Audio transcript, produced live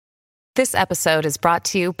This episode is brought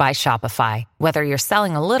to you by Shopify. Whether you're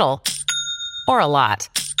selling a little or a lot,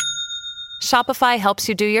 Shopify helps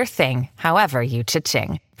you do your thing, however you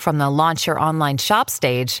cha-ching. From the launch your online shop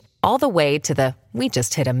stage, all the way to the we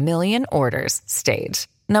just hit 1 million orders stage.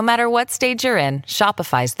 No matter what stage you're in,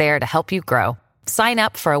 Shopify's there to help you grow. Sign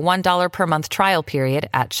up for a $1 per month trial period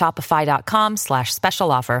at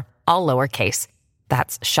shopify.com/special offer, all lowercase.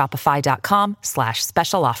 That's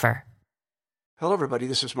shopify.com/special offer. Hello, everybody.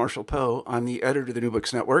 This is Marshall Poe. I'm the editor of the New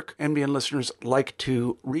Books Network. NBN listeners like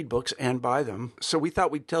to read books and buy them. So we thought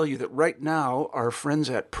we'd tell you that right now, our friends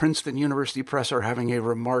at Princeton University Press are having a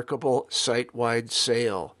remarkable site-wide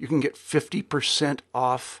sale. You can get 50%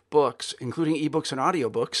 off books, including ebooks and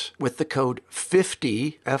audiobooks, with the code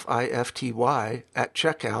 50, F-I-F-T-Y, at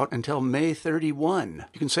checkout until May 31.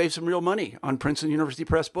 You can save some real money on Princeton University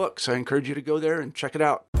Press books. I encourage you to go there and check it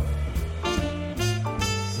out.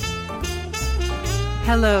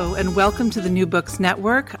 Hello, and welcome to the New Books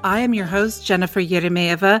Network. I am your host, Jennifer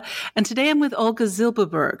Yeremeyeva, and today I'm with Olga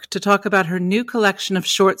Zilberberg to talk about her new collection of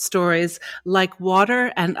short stories, Like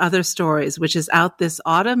Water and Other Stories, which is out this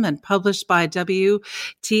autumn and published by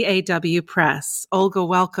WTAW Press. Olga,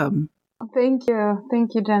 welcome. Thank you.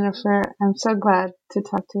 Thank you, Jennifer. I'm so glad to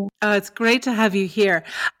talk to you. It's great to have you here.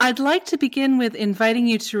 I'd like to begin with inviting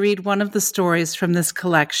you to read one of the stories from this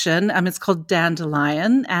collection. It's called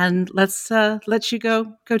Dandelion, and let's let you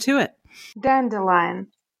go to it.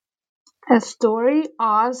 Dandelion. A story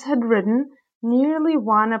Oz had written nearly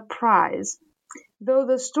won a prize. Though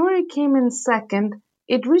the story came in second,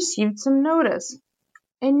 it received some notice.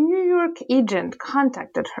 A New York agent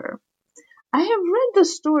contacted her. I have read the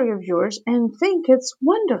story of yours and think it's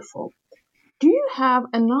wonderful. Do you have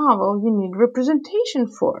a novel you need representation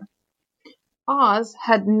for? Oz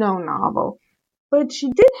had no novel, but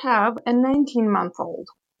she did have a 19-month-old.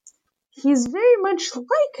 He's very much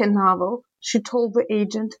like a novel, she told the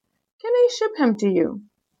agent. Can I ship him to you?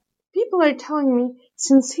 People are telling me,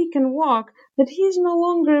 since he can walk, that he's no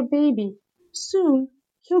longer a baby. Soon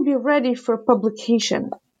he'll be ready for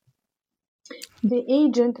publication. The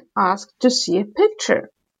agent asked to see a picture.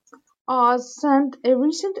 Oz sent a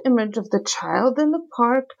recent image of the child in the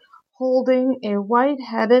park holding a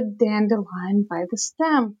white-headed dandelion by the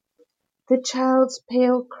stem. The child's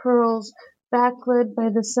pale curls, backlit by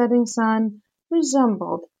the setting sun,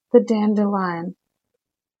 resembled the dandelion.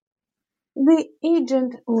 The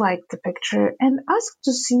agent liked the picture and asked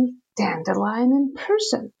to see Dandelion in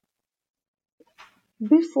person.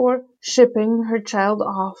 Before shipping her child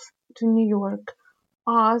off to New York,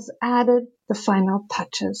 Oz added the final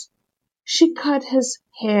touches. She cut his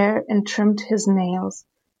hair and trimmed his nails.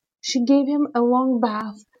 She gave him a long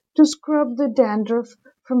bath to scrub the dandruff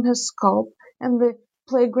from his scalp and the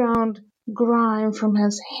playground grime from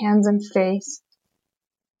his hands and face.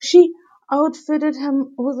 She outfitted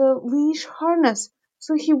him with a leash harness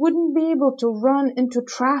so he wouldn't be able to run into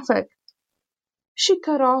traffic. She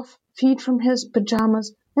cut off feet from his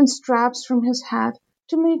pajamas and straps from his hat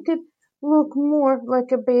to make it look more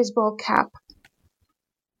like a baseball cap.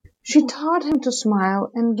 She taught him to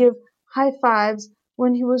smile and give high fives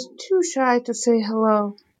when he was too shy to say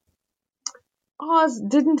hello. Oz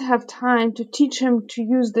didn't have time to teach him to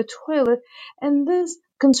use the toilet, and this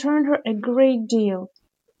concerned her a great deal.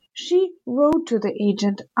 She wrote to the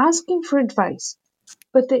agent asking for advice,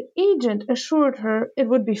 but the agent assured her it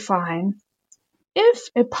would be fine. If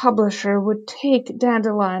a publisher would take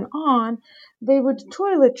Dandelion on, they would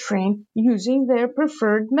toilet train using their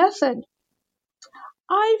preferred method.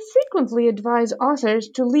 I frequently advise authors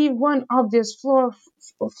to leave one obvious flaw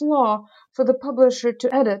for the publisher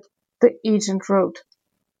to edit, the agent wrote.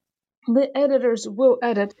 The editors will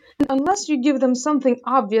edit, and unless you give them something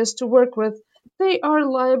obvious to work with, they are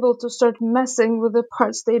liable to start messing with the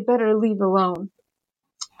parts they better leave alone.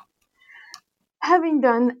 Having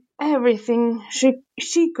done everything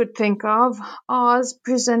she could think of, Oz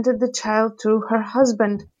presented the child to her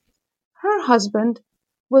husband. Her husband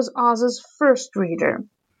was Oz's first reader,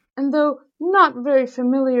 and though not very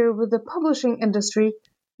familiar with the publishing industry,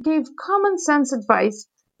 gave common sense advice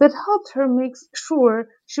that helped her make sure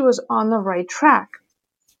she was on the right track.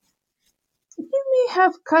 You may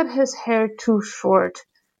have cut his hair too short,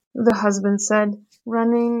 the husband said,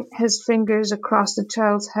 running his fingers across the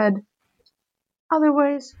child's head.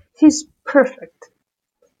 Otherwise, he's perfect.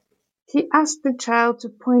 He asked the child to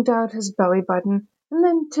point out his belly button and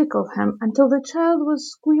then tickle him until the child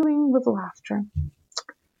was squealing with laughter.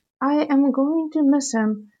 I am going to miss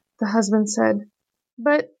him, the husband said,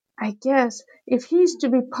 but I guess if he's to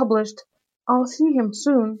be published, I'll see him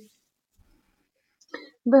soon.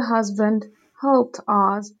 The husband helped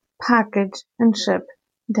Oz package and ship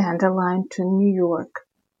Dandelion to New York.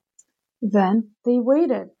 Then they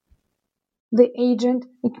waited. The agent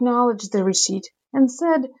acknowledged the receipt and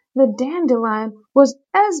said that Dandelion was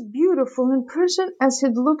as beautiful in person as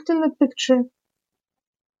he'd looked in the picture.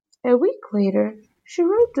 A week later, she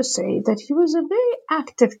wrote to say that he was a very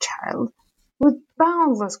active child with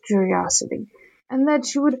boundless curiosity, and that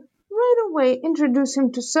she would right away introduce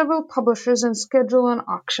him to several publishers and schedule an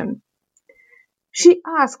auction. She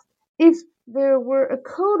asked if there were a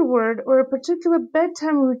code word or a particular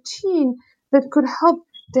bedtime routine that could help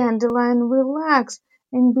Dandelion relax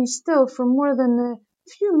and be still for more than a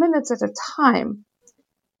few minutes at a time.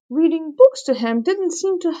 Reading books to him didn't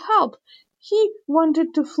seem to help. He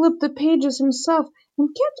wanted to flip the pages himself and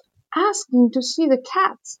kept asking to see the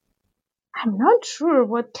cats. I'm not sure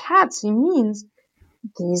what cats he means.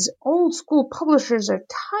 These old-school publishers are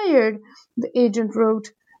tired, the agent wrote.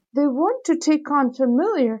 They want to take on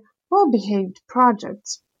familiar, well-behaved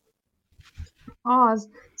projects. Oz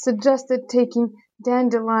suggested taking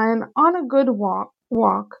Dandelion on a good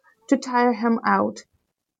walk to tire him out,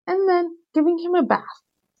 and then giving him a bath.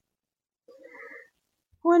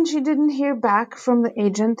 When she didn't hear back from the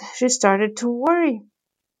agent, she started to worry.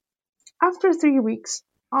 After 3 weeks,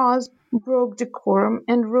 Oz broke decorum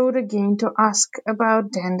and wrote again to ask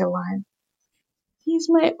about Dandelion. He's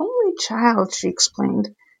my only child, she explained,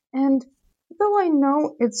 and though I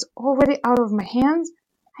know it's already out of my hands,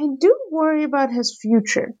 I do worry about his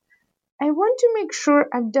future. I want to make sure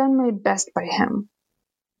I've done my best by him.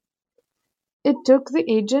 It took the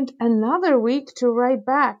agent another week to write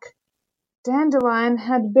back. Dandelion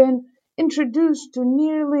had been introduced to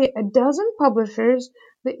nearly a dozen publishers,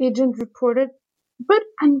 the agent reported, but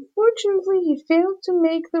unfortunately he failed to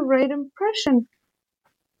make the right impression.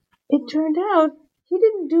 It turned out he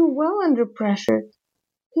didn't do well under pressure.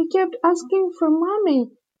 He kept asking for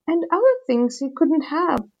mommy and other things he couldn't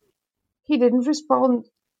have. He didn't respond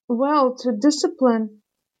well to discipline.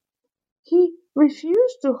 He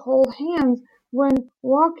refused to hold hands when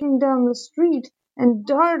walking down the street and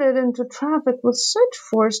darted into traffic with such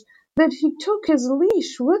force that he took his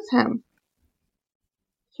leash with him.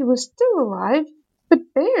 He was still alive, but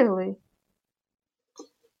barely.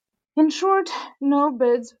 In short, no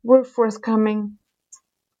bids were forthcoming.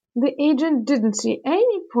 The agent didn't see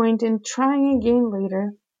any point in trying again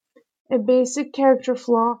later. A basic character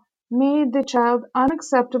flaw made the child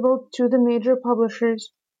unacceptable to the major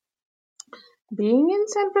publishers. Being in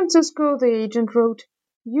San Francisco, the agent wrote,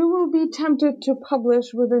 you will be tempted to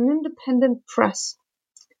publish with an independent press.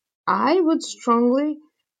 I would strongly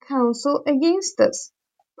counsel against this.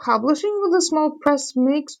 Publishing with a small press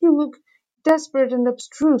makes you look desperate and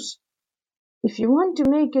abstruse. If you want to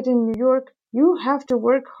make it in New York, you have to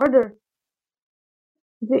work harder.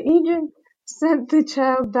 The agent sent the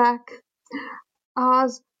child back.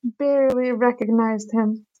 Oz barely recognized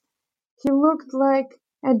him. He looked like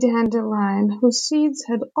a dandelion whose seeds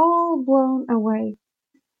had all blown away.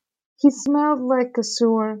 He smelled like a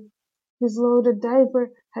sewer. His loaded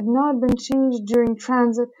diaper had not been changed during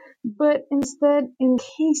transit, but instead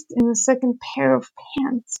encased in a second pair of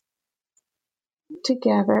pants.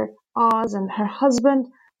 Together, Oz and her husband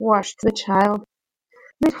washed the child.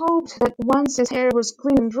 They hoped that once his hair was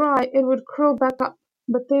clean and dry, it would curl back up,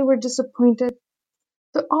 but they were disappointed.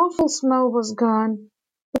 The awful smell was gone,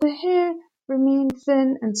 but the hair remained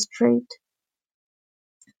thin and straight.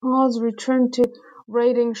 Oz returned to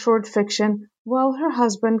writing short fiction while her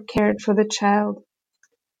husband cared for the child.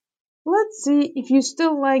 Let's see if you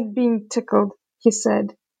still like being tickled, he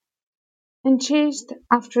said, and chased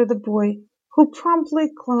after the boy, who promptly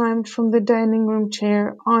climbed from the dining room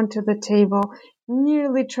chair onto the table,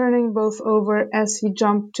 nearly turning both over as he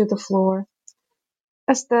jumped to the floor.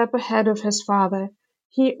 A step ahead of his father,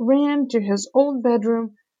 he ran to his old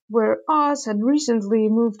bedroom where Oz had recently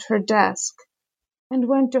moved her desk, and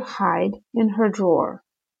went to hide in her drawer.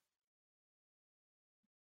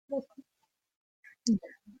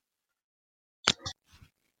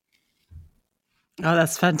 Oh,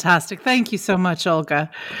 that's fantastic. Thank you so much, Olga.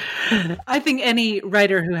 I think any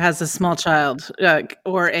writer who has a small child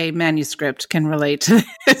or a manuscript can relate to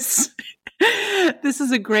this. This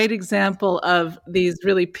is a great example of these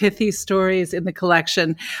really pithy stories in the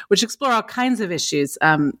collection, which explore all kinds of issues,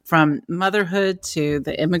 from motherhood to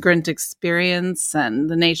the immigrant experience and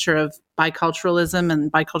the nature of biculturalism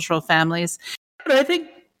and bicultural families. But I think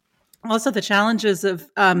also the challenges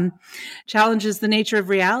the nature of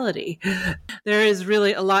reality. There is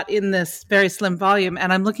really a lot in this very slim volume,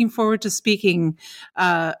 and I'm looking forward to speaking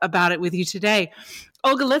about it with you today.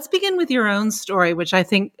 Olga, let's begin with your own story, which I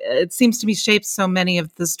think it seems to be shaped so many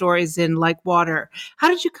of the stories in Like Water. How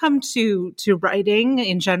did you come to writing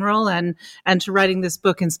in general and to writing this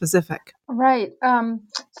book in specific? Right.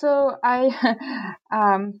 So I,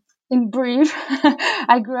 in brief,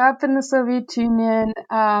 I grew up in the Soviet Union,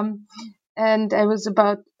 and I was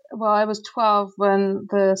 12 when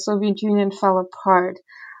the Soviet Union fell apart.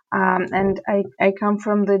 And I come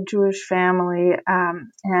from the Jewish family, and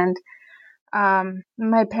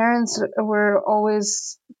my parents were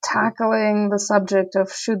always tackling the subject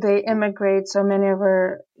of should they immigrate. So many of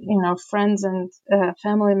our, friends and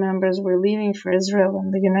family members were leaving for Israel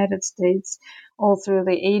and the United States all through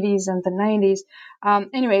the 80s and the 90s.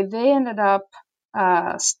 Anyway, they ended up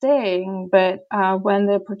staying, but when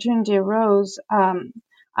the opportunity arose,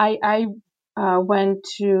 I went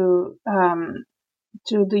to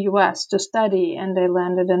the U.S. to study, and I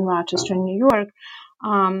landed in Rochester, New York.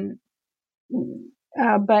 I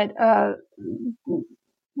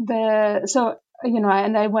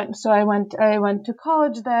went to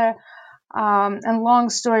college there. And long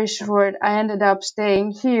story short, I ended up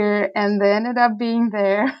staying here, and they ended up being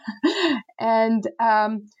there. And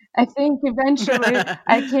I think eventually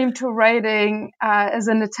I came to writing as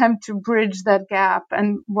an attempt to bridge that gap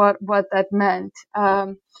and what that meant.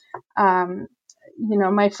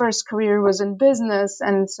 My first career was in business,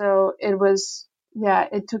 and so it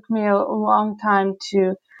took me a long time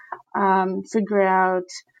to figure out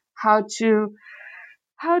how to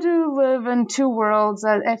live in two worlds.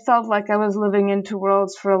 I felt like I was living in two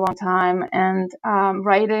worlds for a long time, and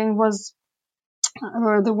writing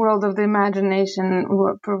or the world of the imagination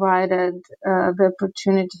provided the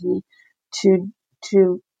opportunity to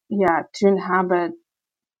inhabit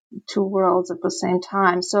two worlds at the same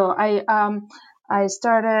time. So I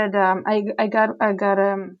started. I got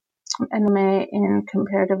an MA in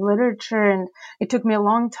comparative literature, and it took me a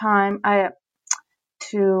long time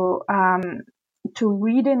to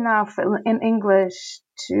read enough in English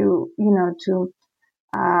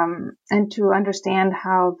and to understand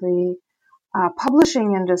how the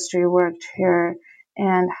publishing industry worked here,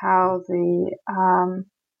 and how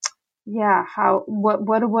what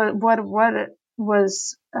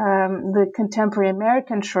was the contemporary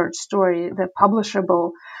American short story, the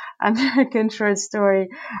publishable American short story,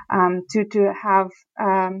 to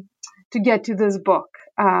get to this book.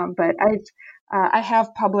 But I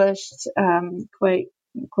have published quite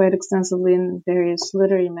extensively in various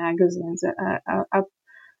literary magazines up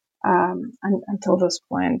until this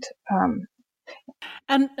point.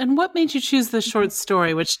 And what made you choose the short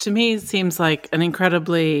story, which to me seems like an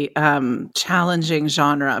incredibly challenging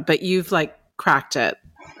genre, but you've cracked it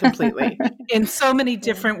completely in so many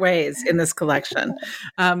different ways in this collection.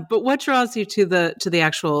 But what draws you to the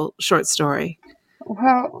actual short story?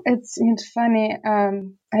 Well, it's funny. I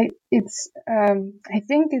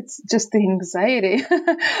think it's just the anxiety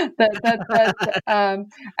that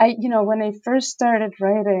when I first started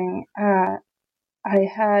writing,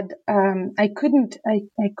 I couldn't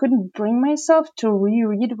bring myself to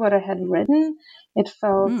reread what I had written. It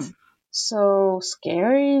felt so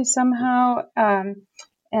scary somehow.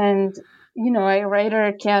 And a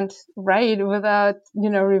writer can't write without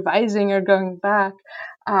revising or going back.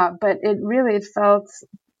 But it felt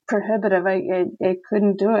prohibitive. I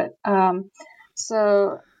couldn't do it.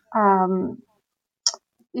 So I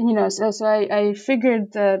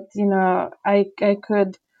figured that I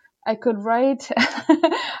could write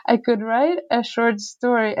I could write a short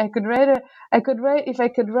story. If I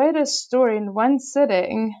could write a story in one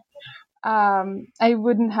sitting, I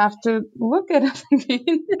wouldn't have to look at it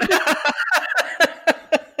again.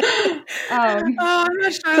 I'm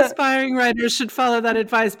not sure aspiring writers should follow that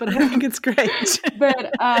advice, but I think it's great.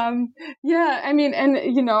 But obviously,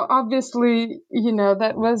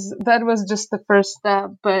 that was just the first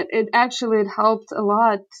step, but it helped a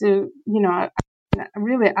lot to,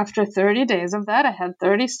 really after 30 days of that, I had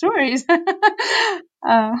 30 stories.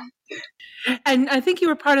 And I think you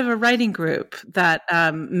were part of a writing group that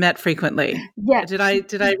met frequently. Yes. Did I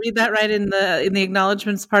read that right in the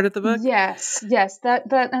acknowledgments part of the book? Yes. That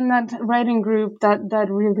writing group that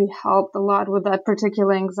really helped a lot with that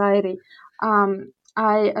particular anxiety.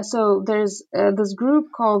 So there's this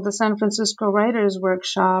group called the San Francisco Writers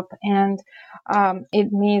Workshop, and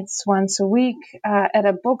it meets once a week at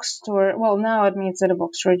a bookstore. Well, now it meets at a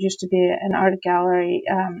bookstore. It used to be an art gallery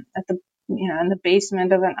at the in the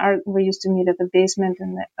basement of an art. We used to meet at the basement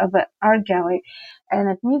of an art gallery, and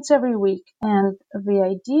it meets every week. And the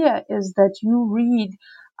idea is that you read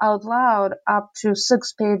out loud up to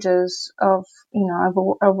 6 pages of a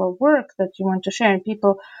work that you want to share, and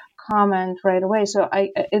people comment right away. So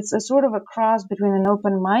it's a sort of a cross between an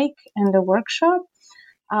open mic and a workshop.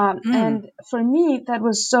 And for me, that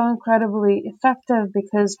was so incredibly effective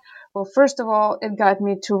because, well, first of all, it got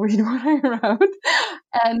me to read what I wrote,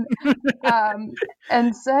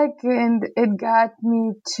 and second, it got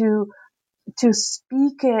me to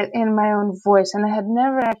speak it in my own voice, and I had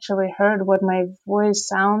never actually heard what my voice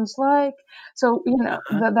sounds like. So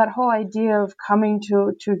that whole idea of coming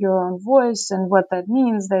to your own voice and what that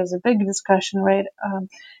means, there's a big discussion, right,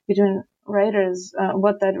 between writers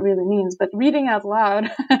what that really means. But reading out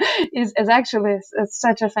loud is actually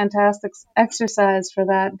such a fantastic exercise for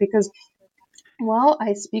that, because, well,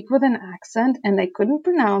 I speak with an accent and I couldn't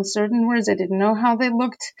pronounce certain words. I didn't know how they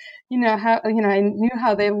looked. I knew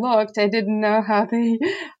how they looked. I didn't know how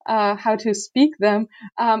to speak them.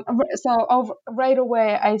 So right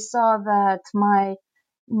away I saw that my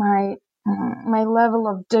level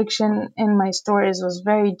of diction in my stories was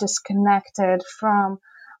very disconnected from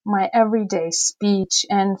my everyday speech,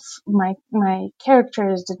 and my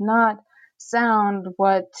characters did not sound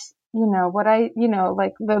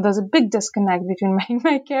there's a big disconnect between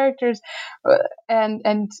my characters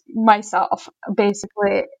and myself,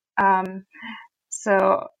 basically.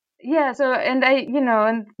 So and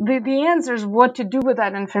the answers, what to do with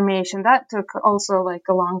that information, that took also like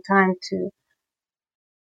a long time to.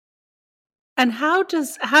 And how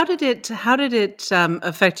did it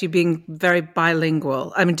affect you being very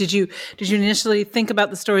bilingual? I mean, did you initially think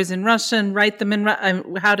about the stories in Russian, write them in?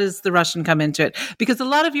 How does the Russian come into it? Because a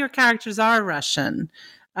lot of your characters are Russian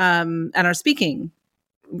and are speaking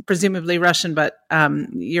presumably Russian, but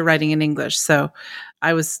you're writing in English. So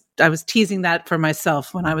I was teasing that for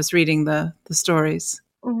myself when I was reading the stories.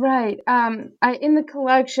 Right. In the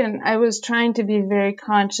collection, I was trying to be very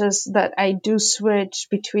conscious that I do switch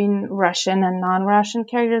between Russian and non-Russian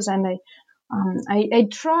characters, and I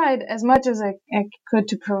tried as much as I could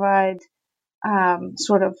to provide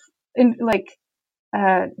sort of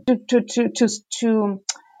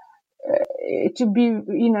to be,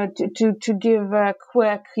 to give a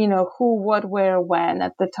quick, who, what, where, when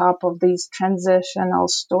at the top of these transitional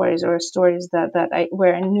stories, or stories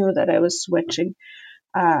where I knew that I was switching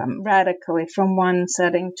radically from one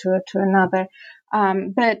setting to another. I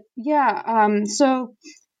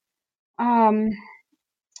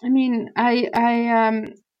mean,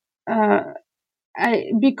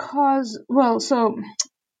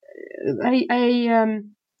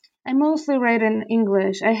 I mostly write in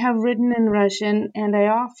English. I have written in Russian, and I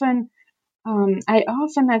often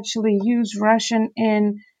actually use Russian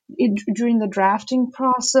during the drafting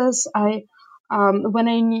process. When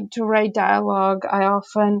I need to write dialogue, I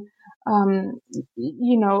often,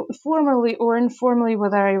 formally or informally,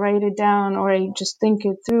 whether I write it down or I just think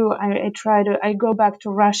it through, I go back to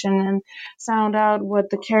Russian and sound out what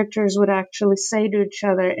the characters would actually say to each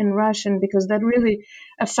other in Russian, because that really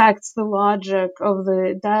affects the logic of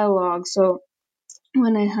the dialogue. So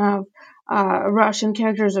when I have Russian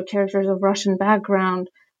characters or characters of Russian background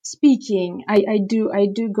speaking, I do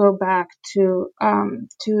go back to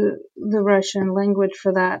the Russian language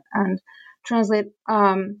for that and translate.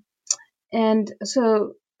 And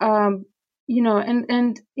so and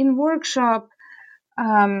in workshop,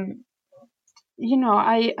 I mean,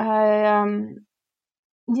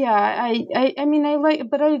 I like,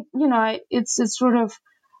 but it's sort of.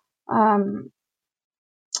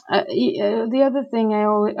 The other thing I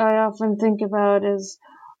often think about is,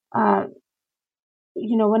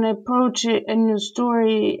 when I approach a new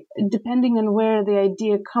story, depending on where the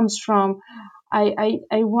idea comes from, I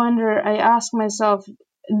ask myself,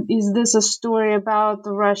 is this a story about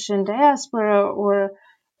the Russian diaspora, or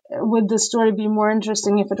would the story be more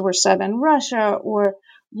interesting if it were set in Russia, or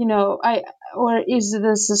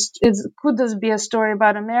could this be a story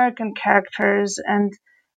about American characters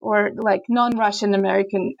or like non-Russian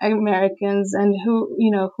Americans, and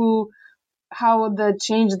how would that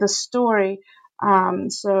change the story?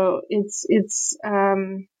 So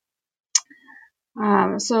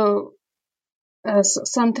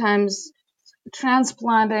sometimes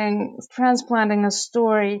transplanting a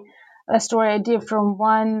story idea from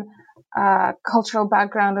one cultural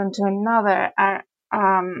background into another,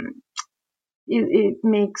 it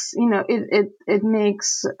makes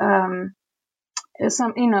it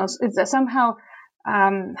somehow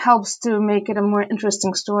helps to make it a more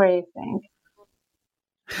interesting story, I think.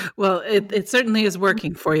 Well, it certainly is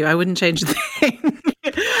working for you. I wouldn't change a thing.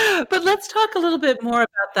 But let's talk a little bit more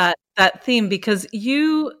about that theme, because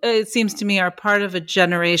you, it seems to me, are part of a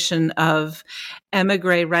generation of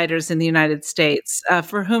emigre writers in the United States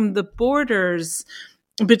for whom the borders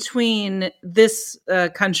between this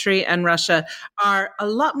country and Russia are a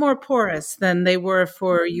lot more porous than they were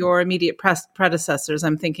for your immediate predecessors.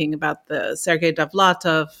 I'm thinking about the Sergei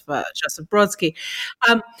Dovlatov, Joseph Brodsky.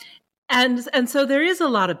 And so there is a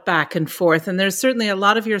lot of back and forth, and there's certainly a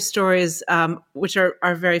lot of your stories, which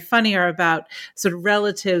are very funny, are about sort of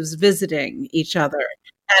relatives visiting each other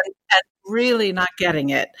and really not getting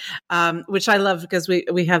it, which I love because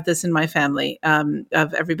we have this in my family,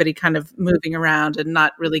 of everybody kind of moving around and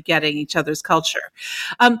not really getting each other's culture.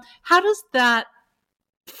 How does that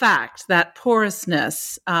fact, that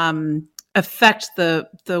porousness, affect the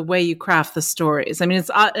way you craft the stories? I mean, it's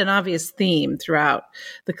an obvious theme throughout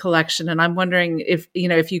the collection, and I'm wondering if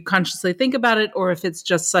you consciously think about it, or if it's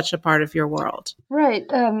just such a part of your world. Right,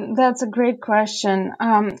 that's a great question.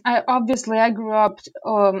 I grew up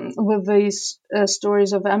with these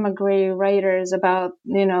stories of emigre writers about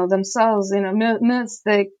themselves, myths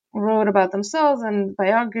they wrote about themselves, and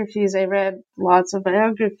biographies. I read lots of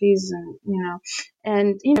biographies,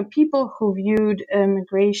 and people who viewed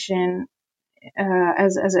immigration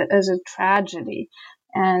as a tragedy,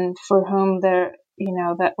 and for whom there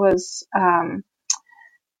was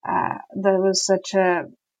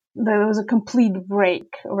a complete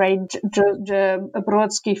break, right?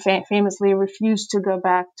 Brodsky famously refused to go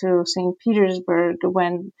back to St. Petersburg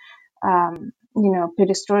when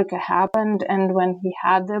perestroika happened, and when he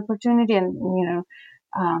had the opportunity, and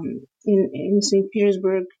in St.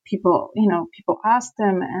 Petersburg, people asked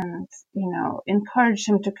him and encouraged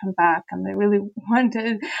him to come back, and they really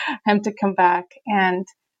wanted him to come back, and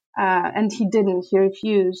he didn't. He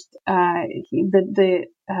refused. It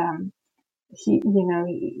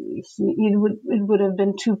would have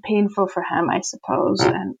been too painful for him, I suppose,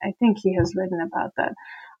 and I think he has written about that.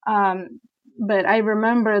 But I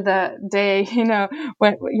remember the day,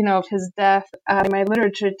 when of his death. My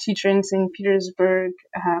literature teacher in St. Petersburg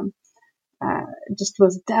just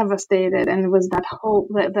was devastated, and it was that whole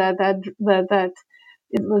that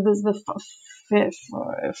it was the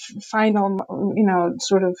final,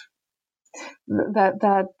 sort of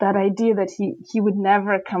that idea that he would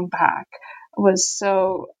never come back was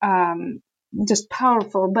so just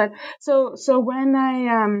powerful. But so when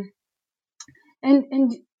I and in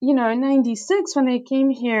 '96, when I came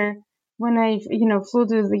here, when I flew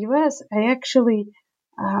to the U.S., I actually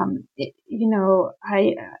it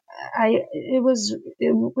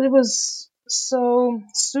was so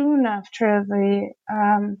soon after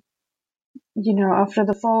after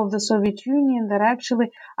the fall of the Soviet Union that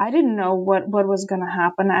actually I didn't know what was going to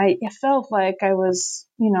happen. I felt like I was,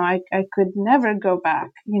 I could never go back,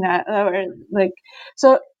 or like,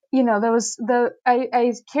 so, there was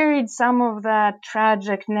I carried some of that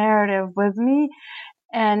tragic narrative with me.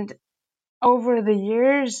 And over the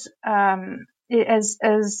years, as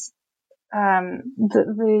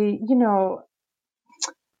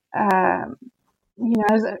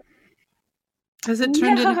Has it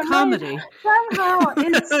turned into comedy? Right.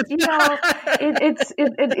 Somehow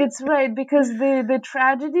it's right, because the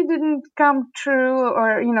tragedy didn't come true,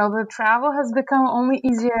 or the travel has become only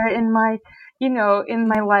easier in my in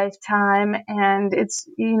my lifetime, and it's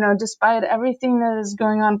despite everything that is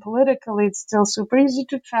going on politically, it's still super easy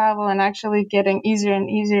to travel, and actually getting easier and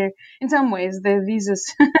easier in some ways. The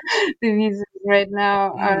visas the visas right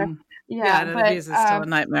now are the visa is still a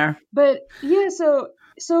nightmare. But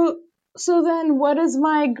so then what is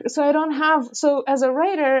I don't have, so as a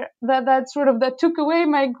writer, that took away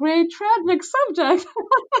my great tragic subject.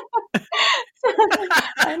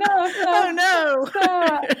 I know. Oh no.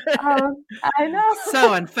 I know.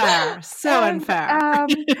 So unfair.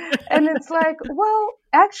 And it's like, well,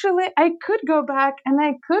 actually, I could go back and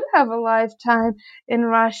I could have a lifetime in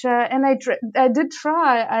Russia, and I did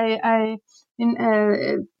try. I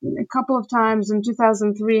a couple of times in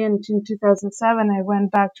 2003 and in 2007, I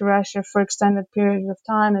went back to Russia for extended periods of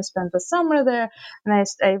time. I spent the summer there, and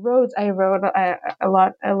I wrote a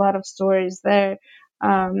lot of stories there.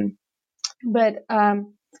 But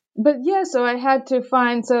yeah, so I had to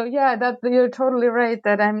find. So yeah, that you're totally right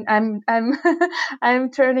that I'm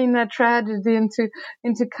I'm turning that tragedy into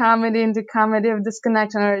comedy of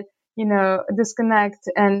disconnection, or disconnect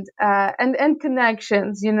and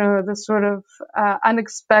connections, the sort of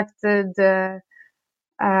unexpected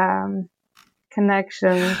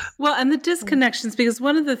connections. Well, and the disconnections, because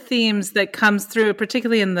one of the themes that comes through,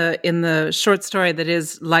 particularly in the short story that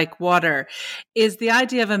is Like Water, is the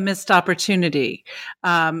idea of a missed opportunity.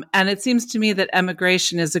 And it seems to me that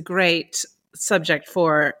emigration is a great subject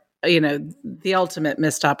for the ultimate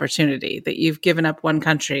missed opportunity, that you've given up one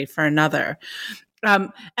country for another.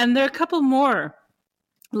 And there are a couple more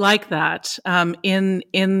like that in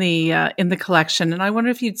the collection, and I wonder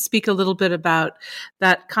if you'd speak a little bit about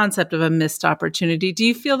that concept of a missed opportunity. Do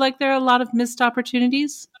you feel like there are a lot of missed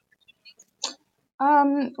opportunities?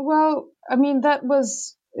 Well, I mean, that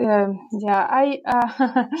was, yeah,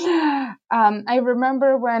 I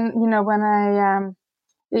remember when, when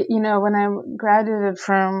I graduated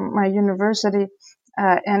from my university,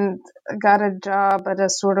 and got a job at a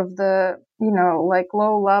sort of the, like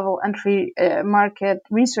low level entry market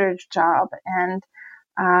research job. And,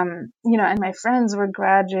 and my friends were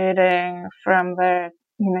graduating from their,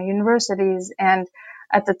 universities. And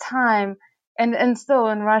at the time, and still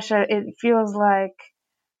in Russia, it feels like,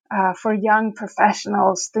 for young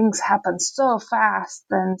professionals, things happen so fast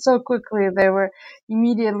and so quickly. They were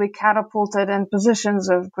immediately catapulted in positions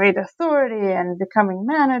of great authority and becoming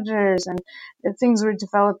managers, and things were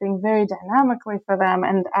developing very dynamically for them.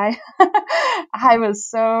 And I was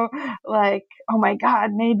so like, oh my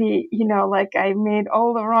God, maybe, like I made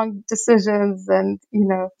all the wrong decisions, and,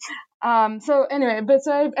 so anyway,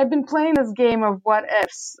 so I've been playing this game of what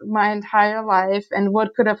ifs my entire life and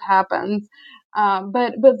what could have happened.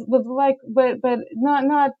 But not,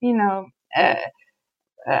 uh,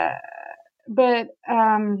 uh, but,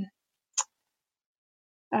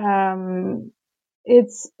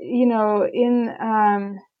 it's,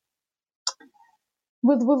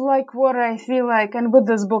 with like water, I feel like, and with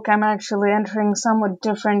this book, I'm actually entering somewhat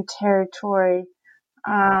different territory.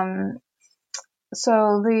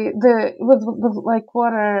 So with like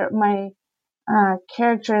water, my,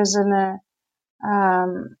 character is in a,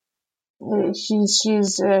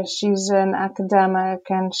 she's an academic,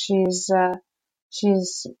 and she's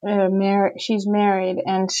married,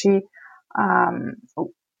 and she, um,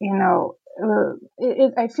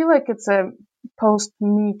 I feel like it's a post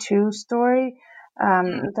Me Too story,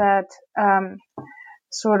 that,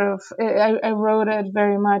 sort of, I wrote it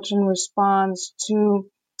very much in response to,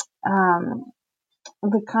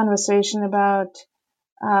 the conversation about,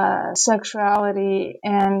 sexuality,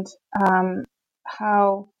 and,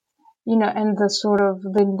 how, and the sort of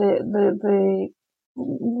the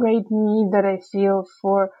great need that I feel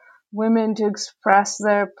for women to express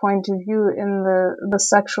their point of view in the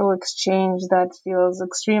sexual exchange that feels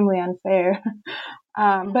extremely unfair.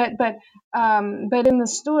 But in the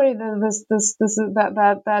story,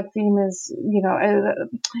 that theme is,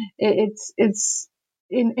 it's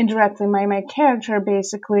indirectly my character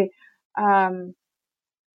basically, um,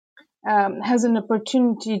 has an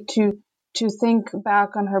opportunity to think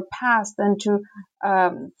back on her past, and to,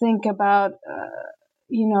 think about,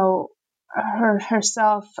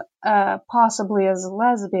 herself, possibly as a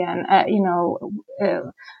lesbian, and,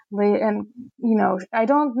 I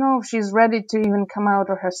don't know if she's ready to even come out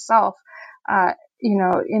of herself, in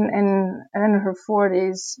her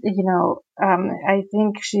 40s. I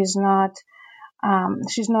think she's not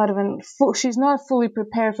even she's not fully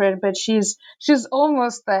prepared for it, but she's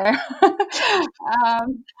almost there.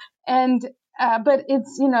 And but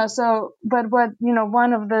it's, but what,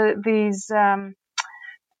 one of these, but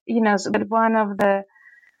one of the,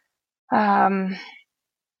 um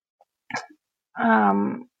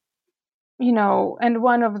um and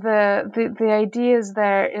one of the ideas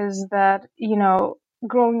there is that,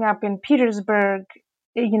 growing up in Petersburg,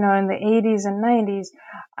 in the 80s and 90s,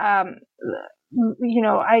 um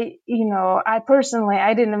I personally,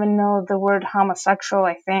 I didn't even know the word homosexual,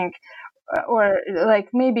 I think, or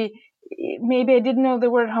like maybe I didn't know the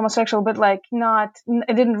word homosexual, but like I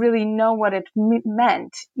didn't really know what it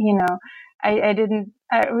meant. I didn't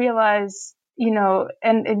realize,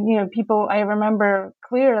 and people, I remember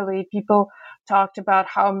clearly people talked about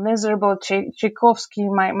how miserable Tchaikovsky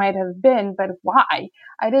might have been, but why?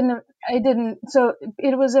 I didn't, so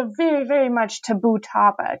it was a very, very much taboo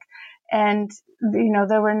topic. And,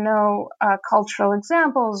 there were no, cultural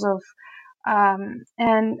examples of,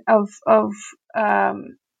 and of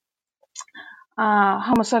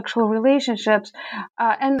homosexual relationships,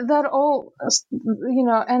 and that all,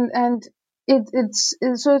 and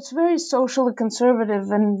so it's very socially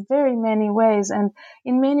conservative in very many ways, and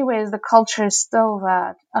in many ways the culture is still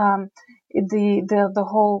that, the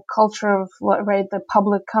whole culture of, right, the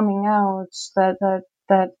public coming outs that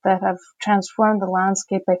have transformed the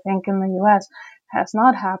landscape, I think, in the U.S. has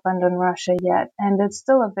not happened in Russia yet, and it's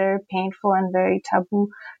still a very painful and very taboo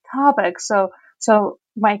topic. So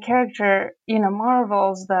my character,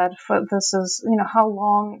 marvels that this is, how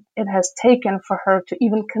long it has taken for her to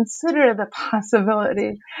even consider the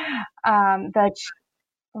possibility, that,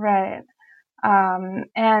 right.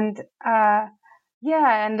 And,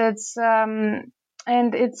 yeah, and it's,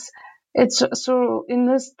 it's so in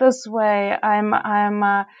this way I'm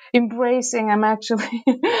embracing. I'm actually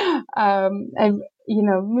I'm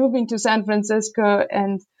moving to San Francisco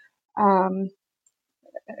and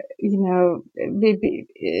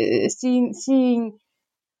seeing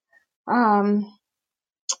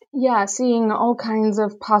seeing all kinds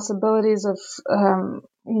of possibilities of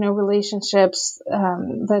relationships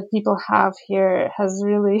that people have here has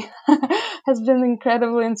really has been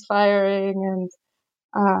incredibly inspiring and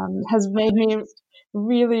has made me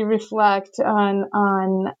really reflect on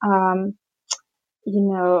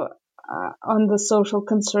the social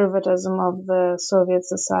conservatism of the Soviet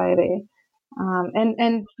society,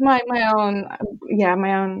 and my own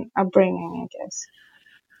upbringing, I guess.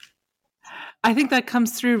 I think that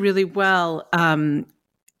comes through really well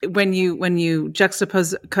when you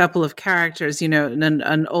juxtapose a couple of characters.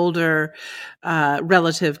 An older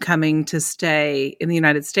relative coming to stay in the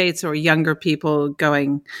United States, or younger people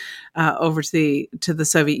going over to the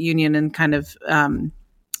Soviet Union, and kind of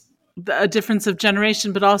a difference of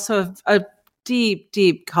generation, but also a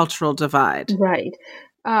deep cultural divide. Right.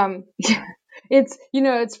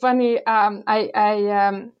 It's funny. I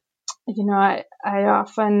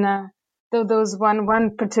often there was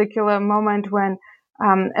one particular moment when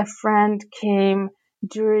a friend came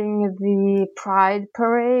during the Pride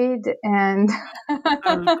parade and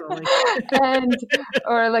and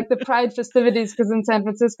or like the Pride festivities, because in San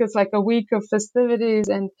Francisco it's like a week of festivities,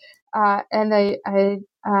 and I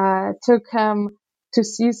took him to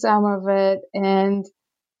see some of it, and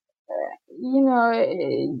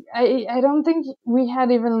I don't think we had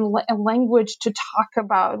even a language to talk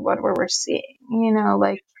about what we were seeing,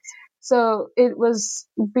 so it was,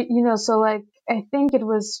 so like, I think it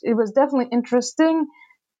was definitely interesting,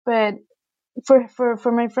 but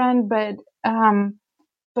for my friend, but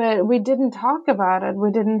we didn't talk about it.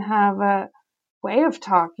 We didn't have a way of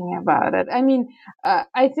talking about it. I mean,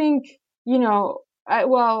 I think, the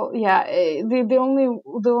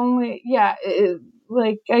only,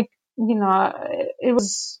 like, it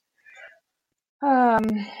was,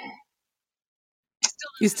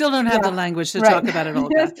 you still don't have the language to talk about it, Olga.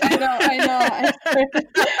 Yes, I know.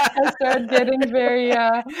 I started getting very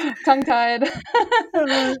tongue-tied.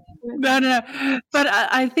 No. But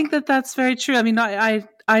I think that's very true. I mean,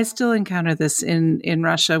 I still encounter this in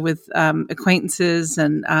Russia with acquaintances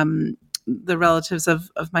and the relatives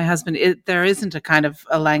of my husband. There isn't a kind of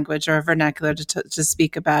a language or a vernacular to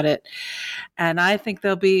speak about it. And I think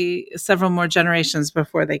there'll be several more generations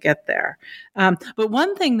before they get there. But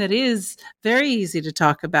one thing that is very easy to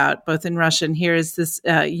talk about, both in Russia and here, is this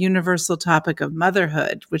universal topic of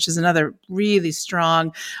motherhood, which is another really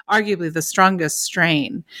strong, arguably the strongest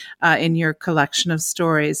strain in your collection of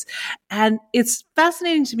stories. And it's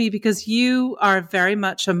fascinating to me because you are very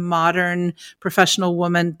much a modern professional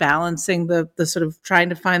woman, balancing the sort of trying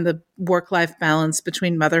to find the work-life balance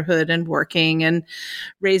between motherhood and working and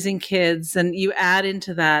raising kids. And you add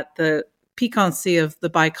into that the piquancy of the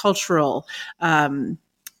bicultural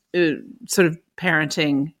sort of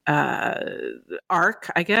parenting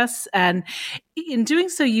arc, I guess. And in doing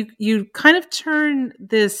so, you kind of turn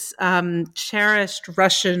this cherished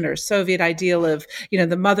Russian or Soviet ideal of,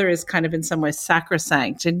 the mother is kind of in some ways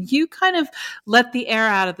sacrosanct. And you kind of let the air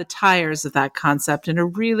out of the tires of that concept in a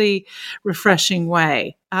really refreshing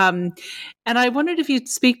way. And I wondered if you'd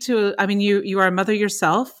speak to, I mean, you are a mother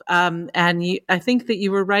yourself, and I think that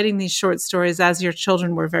you were writing these short stories as your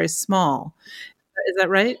children were very small. Is that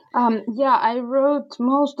right? I wrote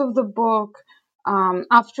most of the book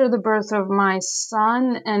after the birth of my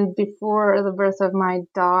son and before the birth of my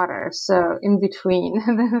daughter. So in between,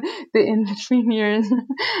 the in between years.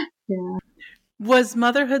 Yeah. Was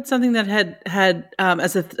motherhood something that had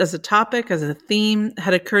as a topic, as a theme,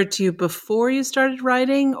 had occurred to you before you started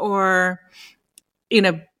writing, or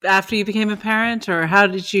after you became a parent, or how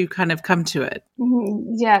did you kind of come to it?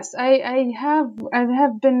 Yes, I have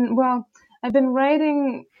been. Well, I've been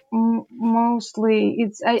writing mostly.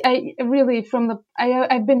 I've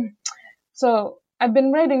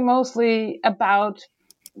been writing mostly about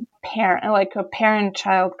a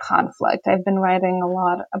parent-child conflict. I've been writing a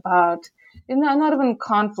lot about, not even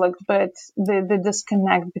conflict, but the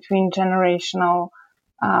disconnect between generational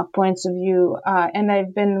points of view. And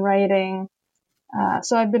I've been writing.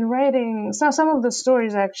 I've been writing some of the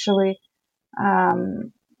stories actually.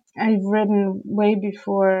 I've written way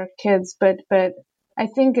before kids, but I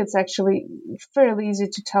think it's actually fairly easy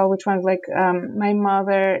to tell which ones. Like my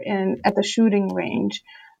mother at the shooting range,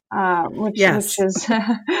 which is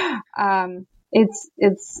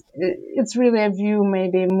it's really a view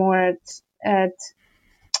maybe more at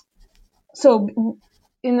so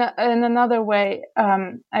in another way,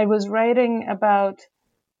 I was writing about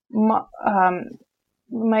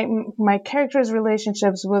my characters'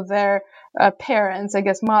 relationships with their parents, I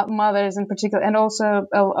guess mothers in particular, and also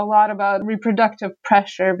a lot about reproductive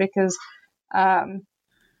pressure, because I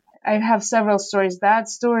have several stories. That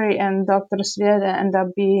story and Dr. Sveda end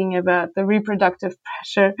up being about the reproductive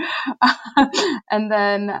pressure, and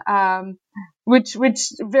then which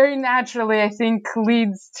very naturally, I think,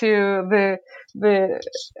 leads to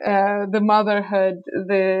the motherhood,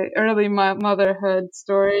 the early motherhood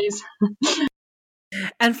stories.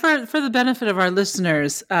 And for the benefit of our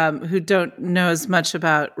listeners who don't know as much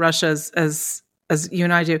about Russia as you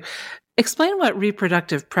and I do, explain what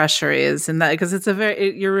reproductive pressure is, and that, because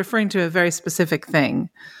you're referring to a very specific thing.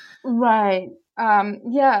 Right.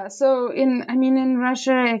 Yeah. So in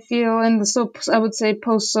Russia, I feel I would say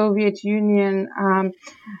post-Soviet Union,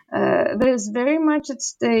 there's very much at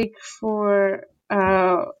stake for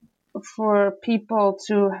people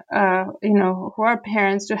to, who are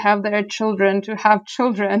parents, to have their children,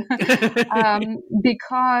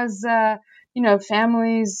 because,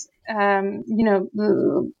 families,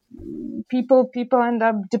 people end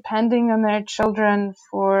up depending on their children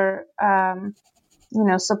for,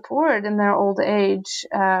 support in their old age.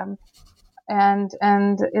 And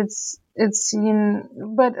it's seen,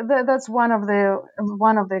 but that's one of the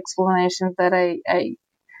explanations that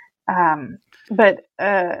but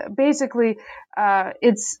basically,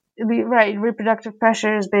 it's right. Reproductive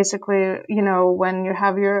pressure is basically, when you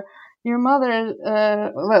have your mother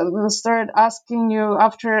will start asking you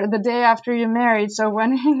the day after you're married, so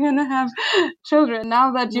when are you going to have children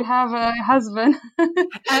now that you have a husband?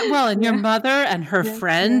 And your mother and her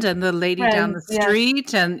friend and the lady down the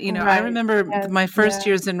street. And, I remember my first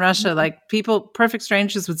years in Russia, like perfect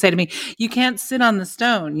strangers would say to me, you can't sit on the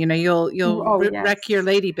stone, you'll wreck your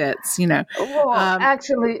lady bits, Well,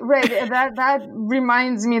 actually, right. That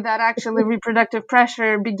reminds me that actually reproductive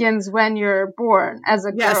pressure begins when you're born as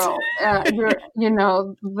a girl. You're,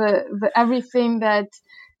 the everything that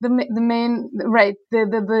the main, right,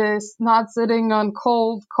 the not sitting on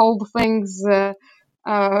cold things.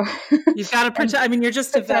 You've got to protect. I mean, you're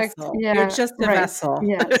just a vessel. Yeah, you're just a vessel.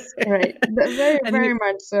 Yes, right. Very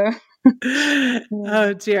much so.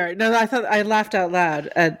 Oh dear. No, I laughed out loud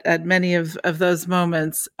at many of those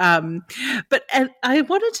moments. But I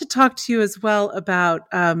wanted to talk to you as well about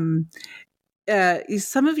some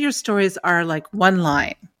of your stories are like one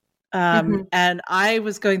line. And I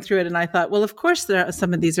was going through it and I thought, well, of course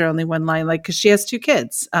some of these are only one line, like, cause she has 2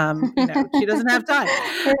 kids, she doesn't have time.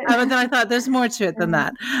 But then I thought there's more to it than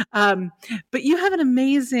that. But you have an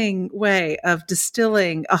amazing way of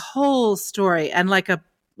distilling a whole story and like a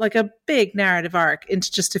big narrative arc into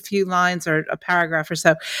just a few lines or a paragraph or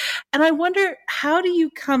so. And I wonder, how do you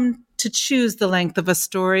come to choose the length of a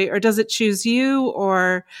story, or does it choose you,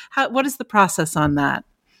 or what is the process on that?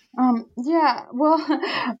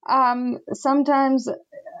 Sometimes,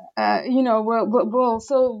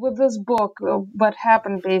 so with this book, what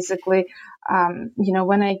happened basically,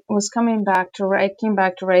 when I came back to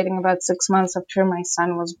writing about 6 months after my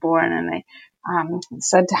son was born, and I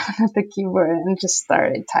sat down at the keyboard and just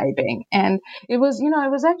started typing. And it was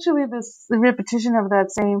actually this repetition of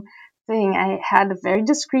that same thing. I had a very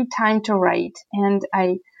discrete time to write, and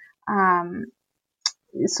I,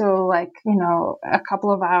 so like, a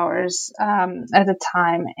couple of hours at a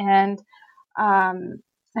time. And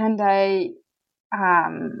I,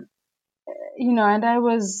 and I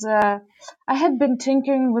was, I had been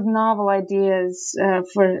tinkering with novel ideas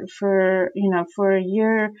for a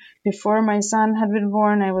year before my son had been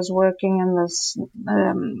born. I was working on this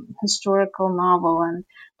historical novel,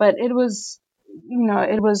 but it was,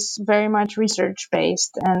 it was very much research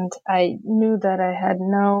based, and I knew that I had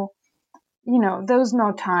there was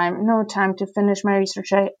no time to finish my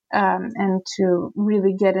research and to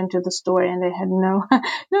really get into the story, and I had no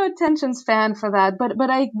attention span for that. But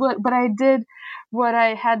I did what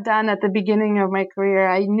I had done at the beginning of my career.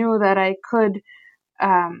 I knew that I could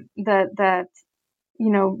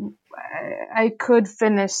I could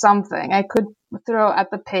finish something. I could throw at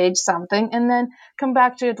the page something and then come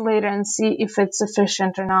back to it later and see if it's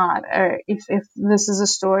sufficient or not, or if this is a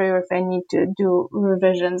story, or if I need to do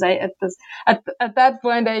revisions. At that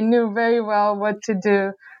point, I knew very well what to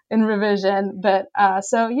do in revision. But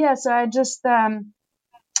so I just I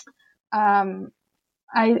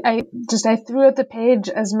threw at the page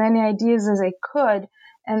as many ideas as I could.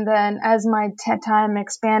 And then as my time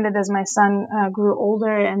expanded, as my son grew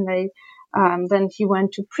older, and then he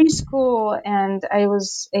went to preschool, and I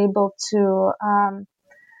was able to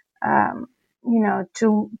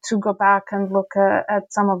to go back and look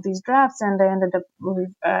at some of these drafts, and I ended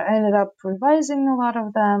up revising a lot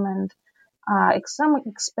of them, and some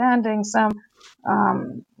expanding, some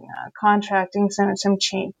contracting, some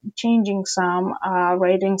changing, some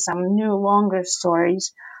writing some new longer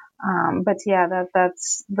stories. But yeah,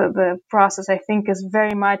 that's the process. I think is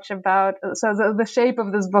very much about. So the shape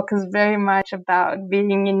of this book is very much about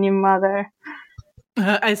being a new mother.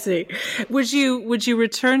 I see. Would you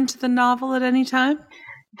return to the novel at any time?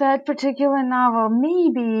 That particular novel,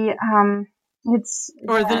 maybe. Just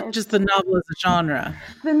the novel as a genre.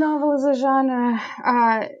 The novel as a genre.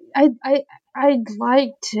 I'd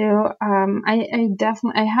like to. I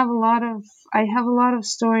definitely. I have a lot of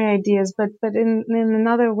story ideas, but in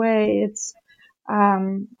another way, it's.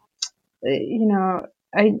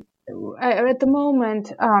 At the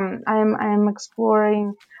moment, I'm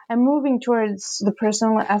exploring. I'm moving towards the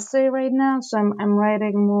personal essay right now, so I'm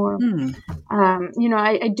writing more.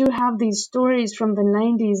 I do have these stories from the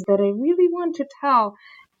 90s that I really want to tell,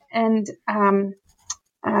 and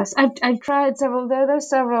I've tried several. There's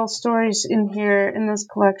several stories in here in this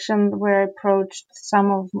collection where I approached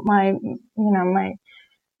some of my,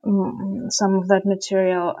 some of that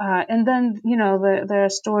material, and then there are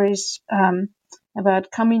stories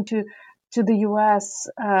about coming to the U.S.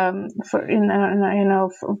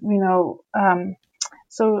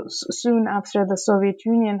 So soon after the Soviet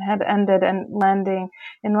Union had ended, and landing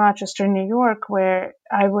in Rochester, New York, where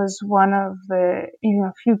I was one of the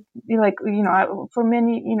few, for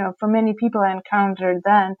many people I encountered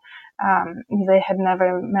then, they had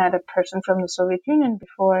never met a person from the Soviet Union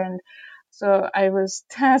before, and so I was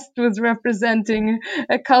tasked with representing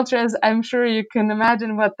a culture, as I'm sure you can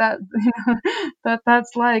imagine what that's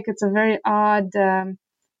like. It's a very odd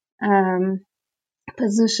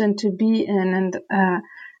position to be in,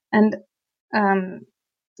 and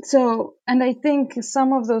I think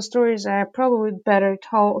some of those stories are probably better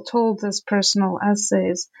told as personal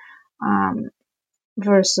essays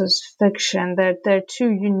versus fiction. They're too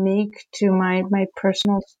unique to my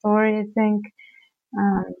personal story, I think.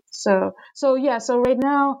 So right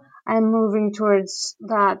now I'm moving towards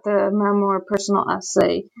the memoir, personal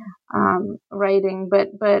essay writing,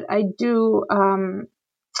 but I do have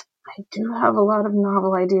a lot of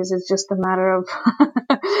novel ideas. It's just a matter of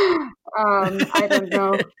I don't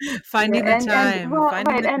know, finding the time,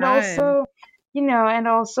 and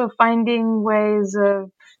also finding ways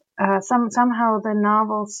of somehow the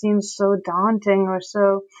novel seems so daunting or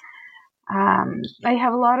so. I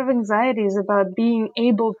have a lot of anxieties about being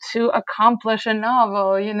able to accomplish a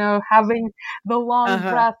novel, having the long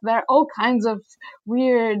breath. There are all kinds of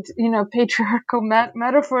weird, patriarchal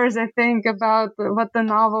metaphors, I think, about what the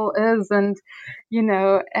novel is and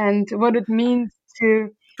what it means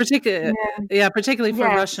to... Particularly for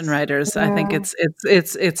Russian writers, I think it's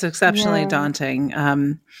exceptionally daunting,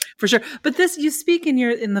 for sure. But you speak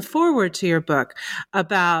in the foreword to your book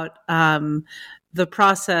about the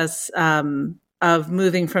process of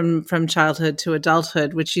moving from childhood to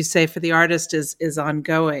adulthood, which you say for the artist is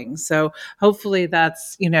ongoing. So hopefully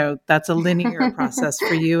that's a linear process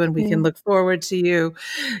for you, and we can look forward to you,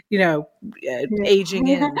 aging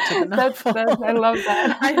into the novel. I love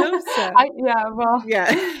that. I hope so.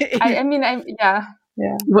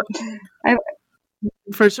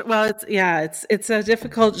 For sure. Well, it's a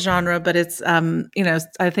difficult genre, but it's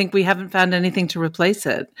I think we haven't found anything to replace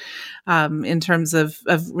it in terms of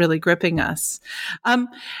really gripping us.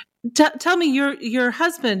 Tell me, your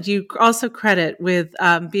husband you also credit with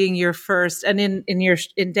being your first, and in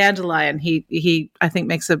Dandelion he I think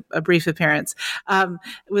makes a brief appearance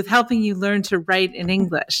with helping you learn to write in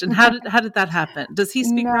English. And how did that happen? Does he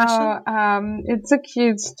speak Russian? It's a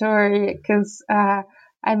cute story because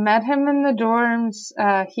I met him in the dorms.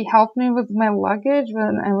 He helped me with my luggage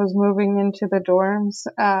when I was moving into the dorms.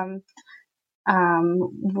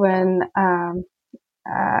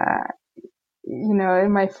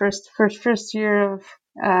 In my first year of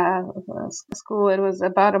school, it was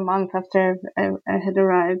about a month after I had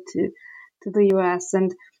arrived to the U.S.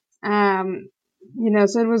 and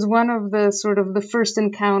so it was one of the sort of the first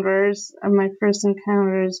encounters, my first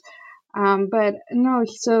encounters. But no,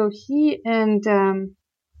 so he and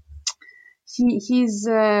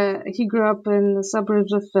he grew up in the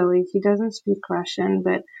suburbs of Philly. He doesn't speak Russian,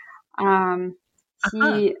 but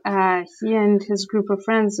he and his group of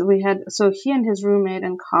friends, he and his roommate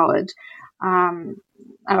in college,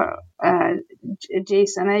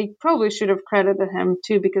 Jason. I probably should have credited him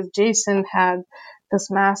too, because Jason had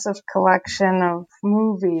this massive collection of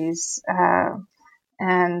movies,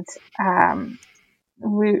 and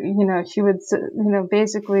he would,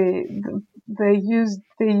 basically they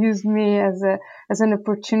used me as an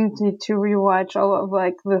opportunity to rewatch all of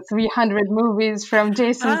like the 300 movies from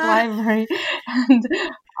Jason's library, and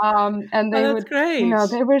they that's would, great.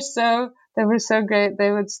 they were so great.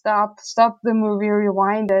 They would stop the movie,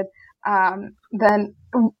 rewind it, then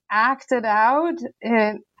act out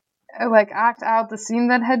the scene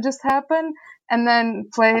that had just happened, and then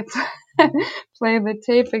play the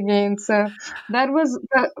tape again. So that was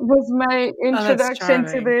my introduction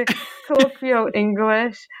to the colloquial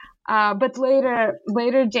English. But later,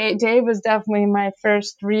 Dave was definitely my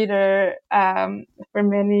first reader for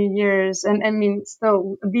many years, and I mean,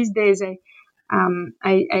 still these days,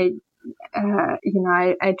 I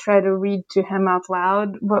try to read to him out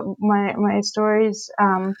loud my stories,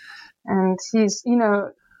 and he's,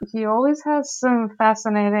 he always has some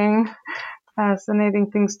fascinating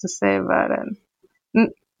things to say about it.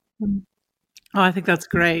 Oh, I think that's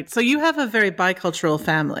great. So you have a very bicultural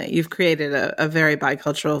family. You've created a very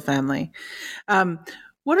bicultural family.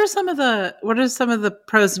 What are some of the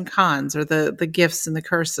pros and cons, or the gifts and the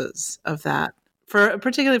curses of that,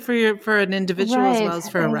 particularly for an individual as well as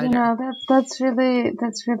for a writer? That's really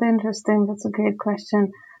interesting. That's a great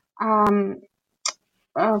question.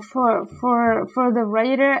 For the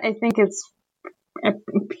writer, I think it's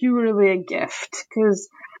purely a gift, because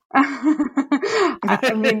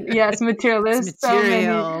I mean, yes, materialist. So many.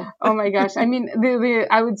 Oh my gosh! I mean,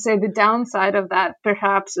 I would say the downside of that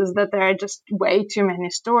perhaps is that there are just way too many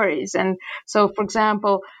stories. And so, for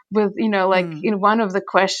example, with one of the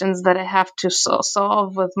questions that I have to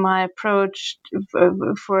solve with my approach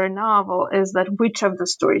for a novel is that which of the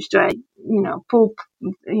stories do I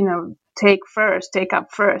take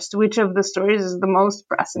up first? Which of the stories is the most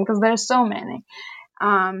pressing? Because there's so many.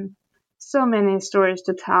 So many stories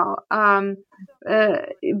to tell. But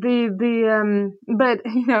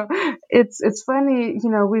it's funny.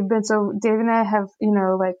 We've been Dave and I have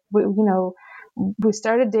we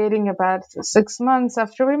started dating about 6 months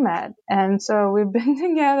after we met, and so we've been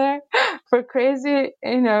together for crazy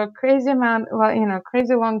long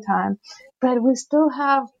time. But we still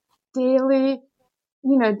have daily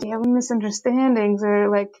misunderstandings, or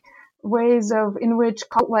like ways in which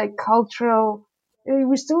cultural.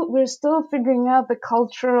 We're still figuring out the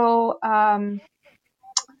cultural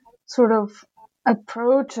sort of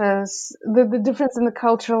approaches, the difference in the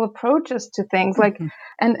cultural approaches to things,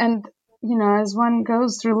 and as one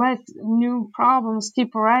goes through life, new problems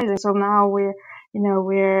keep arising. So now we're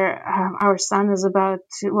our son is about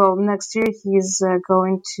to, next year he's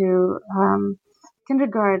going to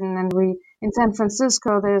kindergarten, and in San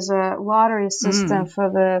Francisco there's a lottery system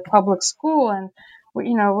for the public school, and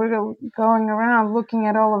we're going around looking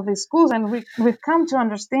at all of these schools, and we've come to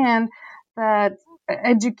understand that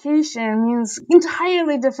education means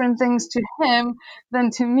entirely different things to him than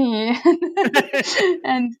to me.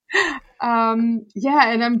 And and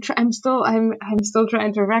I'm still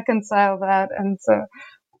trying to reconcile that, and so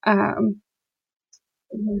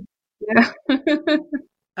yeah.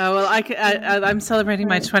 Oh, well, I'm celebrating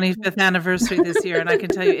my 25th anniversary this year, and I can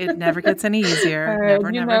tell you it never gets any easier.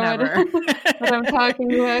 Never. What I'm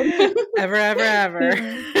talking about. Ever.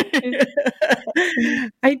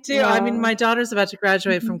 I do. Yeah. I mean, my daughter's about to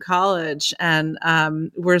graduate from college, and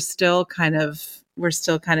we're still kind of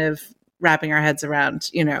wrapping our heads around,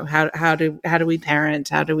 how do we parent?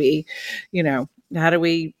 How do we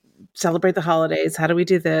celebrate the holidays? How do we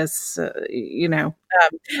do this? And I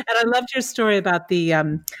loved your story about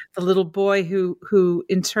the little boy who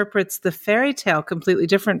interprets the fairy tale completely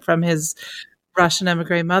different from his Russian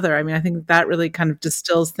emigre mother. I mean, I think that really kind of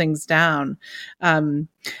distills things down. I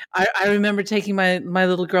remember taking my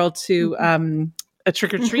little girl to a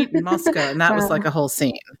trick or treat in Moscow, and that was like a whole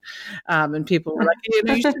scene. And people were like,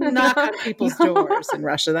 you should knock on people's doors in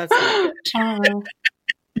Russia. That's not good.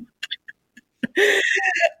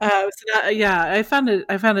 I found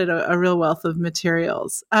it a real wealth of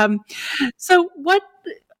materials. So what?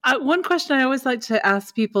 One question I always like to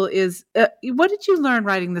ask people is, what did you learn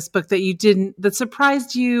writing this book that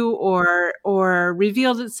surprised you, or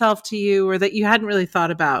revealed itself to you, or that you hadn't really thought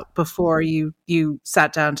about before you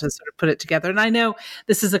sat down to sort of put it together? And I know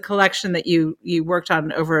this is a collection that you worked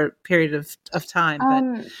on over a period of time, but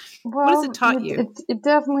what has it taught you? It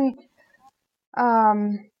definitely.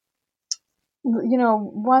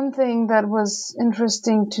 One thing that was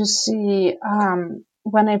interesting to see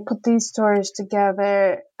when I put these stories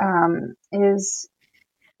together is,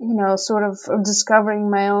 sort of discovering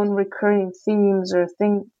my own recurring themes, or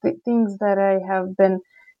things that I have been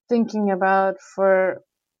thinking about or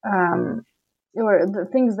the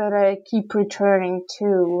things that I keep returning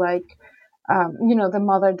to, like the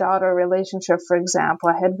mother-daughter relationship, for example.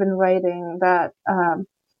 I had been writing that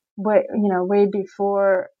way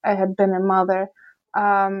before I had been a mother,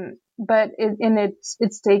 but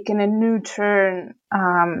it's taken a new turn,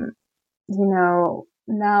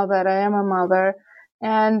 now that I am a mother,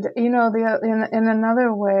 and in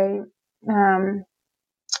another way,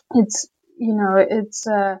 it's it's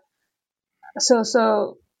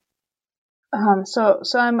so I'm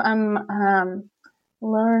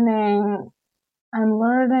learning. I'm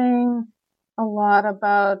learning a lot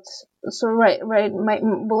about my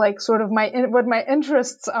what my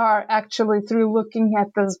interests are actually through looking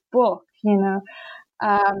at this book, or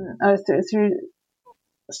through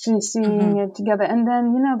seeing it together. And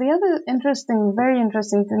then the other very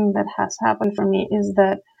interesting thing that has happened for me is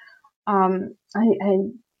that I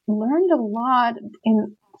learned a lot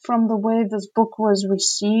from the way this book was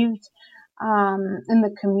received in the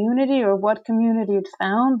community, or what community it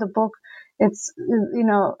found. The book, it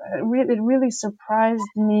really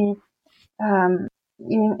surprised me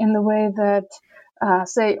in the way that,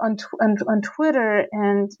 say on Twitter,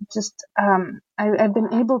 and just I've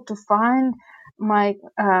been able to find my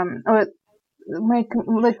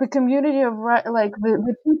the community of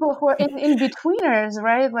the people who are in betweeners,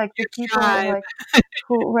 right? Like the people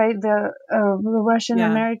who the Russian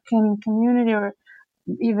American community, or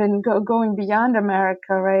even going beyond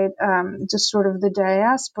America, right? Just sort of the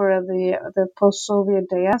diaspora, the post-Soviet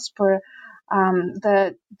diaspora,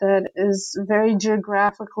 that is very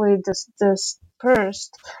geographically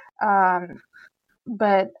dispersed,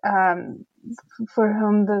 but for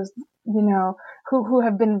whom who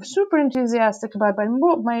have been super enthusiastic about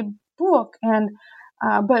my book, and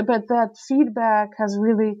but that feedback has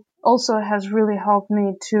really helped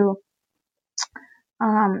me to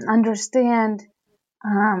understand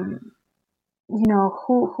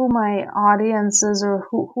who my audience is, or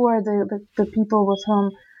who are the people with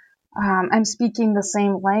whom I'm speaking the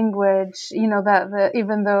same language, that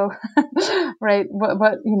even though, right,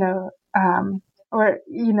 but or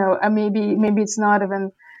maybe it's not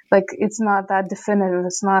even like, it's not that definitive.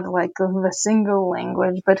 It's not like the single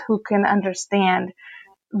language, but who can understand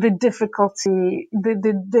the difficulty,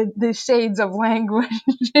 the shades of language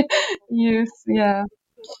use. Yeah.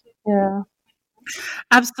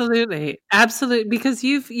 Absolutely. Because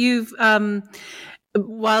you've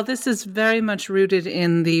while this is very much rooted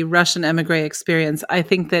in the Russian emigre experience, I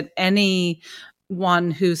think that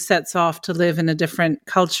anyone who sets off to live in a different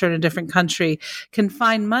culture, in a different country, can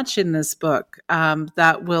find much in this book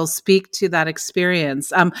that will speak to that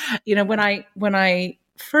experience. When I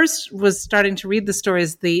first was starting to read the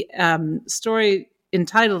stories, the story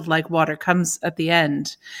entitled Like Water comes at the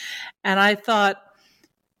end. And I thought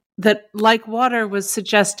that Like Water was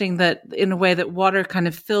suggesting that, in a way, that water kind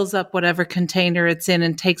of fills up whatever container it's in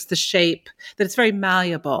and takes the shape, that it's very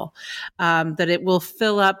malleable, that it will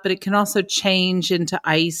fill up, but it can also change into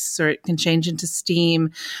ice, or it can change into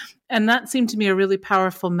steam. And that seemed to me a really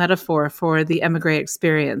powerful metaphor for the emigre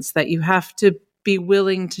experience, that you have to be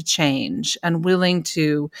willing to change and willing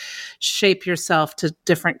to shape yourself to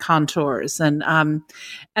different contours. And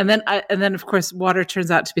then of course, water turns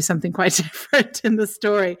out to be something quite different in the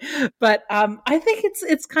story. But I think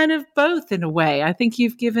it's kind of both in a way. I think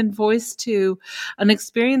you've given voice to an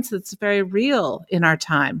experience that's very real in our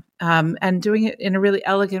time, and doing it in a really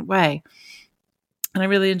elegant way. And I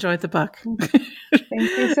really enjoyed the book. Thank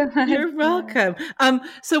you so much. You're welcome.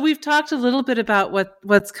 So we've talked a little bit about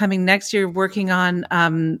what's coming next. You're working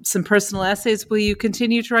on some personal essays. Will you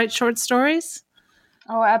continue to write short stories?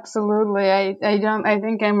 Oh, absolutely. I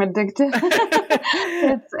think I'm addicted.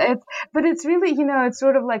 But it's really, it's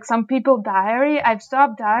sort of like some people diary. I've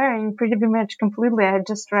stopped diarying pretty much completely. I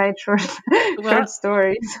just write short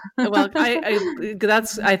stories. Well,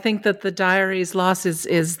 I think that the diary's loss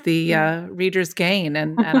is the reader's gain,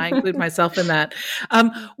 and I include myself in that.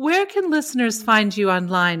 Where can listeners find you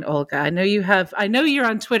online, Olga? I know you're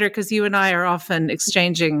on Twitter, because you and I are often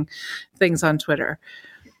exchanging things on Twitter.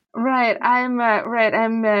 Right. I'm my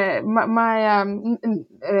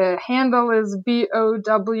handle is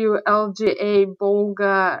BOWLGA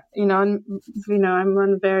Bolga. I'm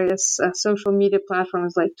on various social media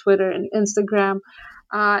platforms like Twitter and Instagram.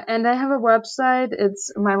 And I have a website.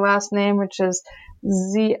 It's my last name, which is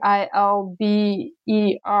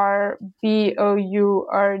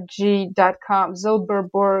ZILBERBOURG.com,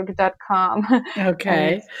 Zilberborg.com.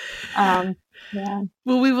 Okay. Yeah.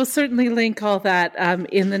 Well, we will certainly link all that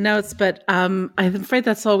in the notes, but I'm afraid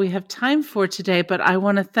that's all we have time for today. But I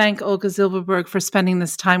want to thank Olga Zilberberg for spending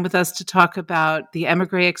this time with us to talk about the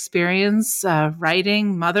emigre experience,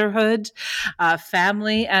 writing, motherhood,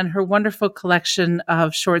 family, and her wonderful collection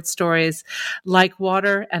of short stories, Like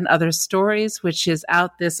Water and Other Stories, which is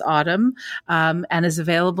out this autumn and is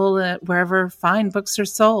available wherever fine books are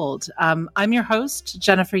sold. I'm your host,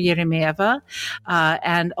 Jennifer Yeremeyeva,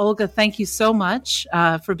 and Olga, thank you so much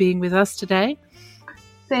for being with us today.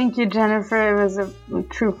 Thank you, Jennifer. It was a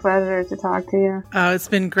true pleasure to talk to you. Oh, it's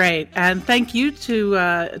been great. And thank you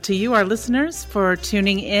to you, our listeners, for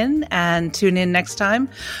tuning in, and tune in next time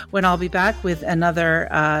when I'll be back with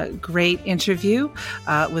another great interview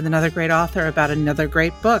with another great author about another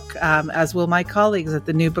great book, as will my colleagues at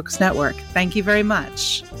the New Books Network. Thank you very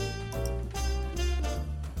much.